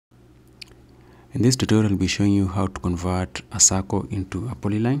In this tutorial, I'll be showing you how to convert a circle into a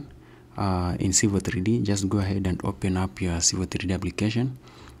polyline in Civil 3D. Just go ahead and open up your Civil 3D application,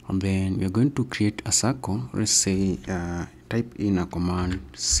 and then we're going to create a circle. Let's say type in a command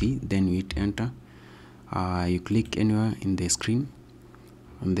C, then you hit enter. You click anywhere in the screen,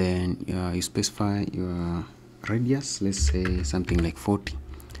 and then you specify your radius. Let's say something like 40.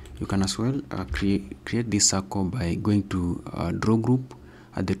 You can as well create this circle by going to draw group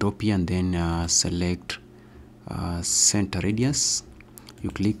at the top here, and then select center radius. You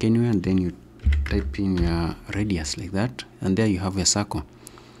click anywhere, and then you type in your radius like that, and there you have a circle.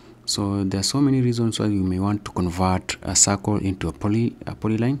 So there are so many reasons why you may want to convert a circle into a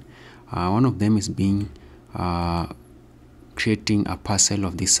polyline. One of them is being creating a parcel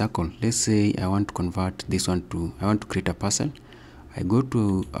of this circle. Let's say I want to convert this one to, I want to create a parcel. I go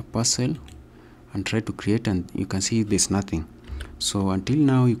to a parcel and try to create, and you can see there's nothing. So until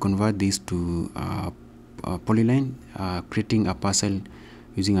now you convert this to a polyline, creating a parcel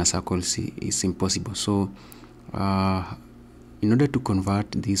using a circle is impossible. So in order to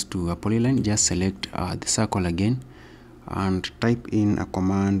convert this to a polyline, just select the circle again and type in a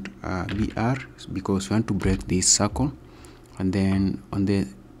command BR, because we want to break this circle, and then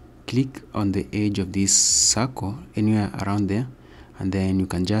click on the edge of this circle anywhere around there, and then you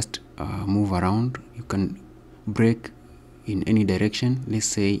can just move around. You can break in any direction, let's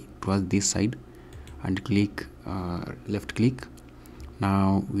say towards this side, and click left click.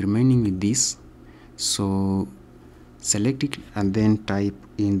 Now we're remaining with this, so select it and then type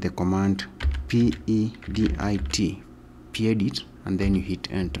in the command PEDIT, pedit, and then you hit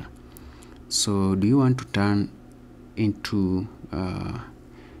enter. So do you want to turn it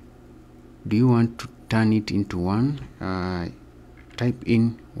into one? Type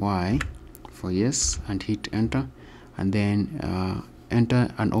in Y for yes and hit enter, and then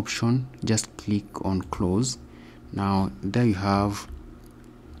enter an option. Just click on close. Now there you have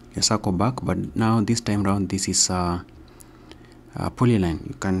your circle back, but now this time around this is a polyline.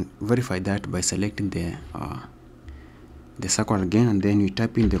 You can verify that by selecting the circle again, and then you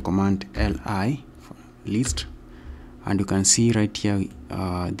type in the command LI for list, and you can see right here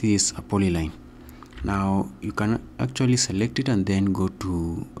this is a polyline. Now you can actually select it and then go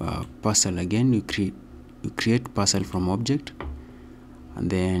to parcel again. You create parcel from object, and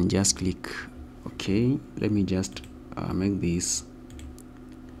then just click OK. Let me just make this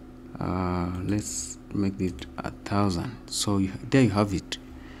let's make it 1,000. So there you have it.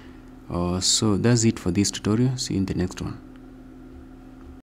 So that's it for this tutorial. See you in the next one.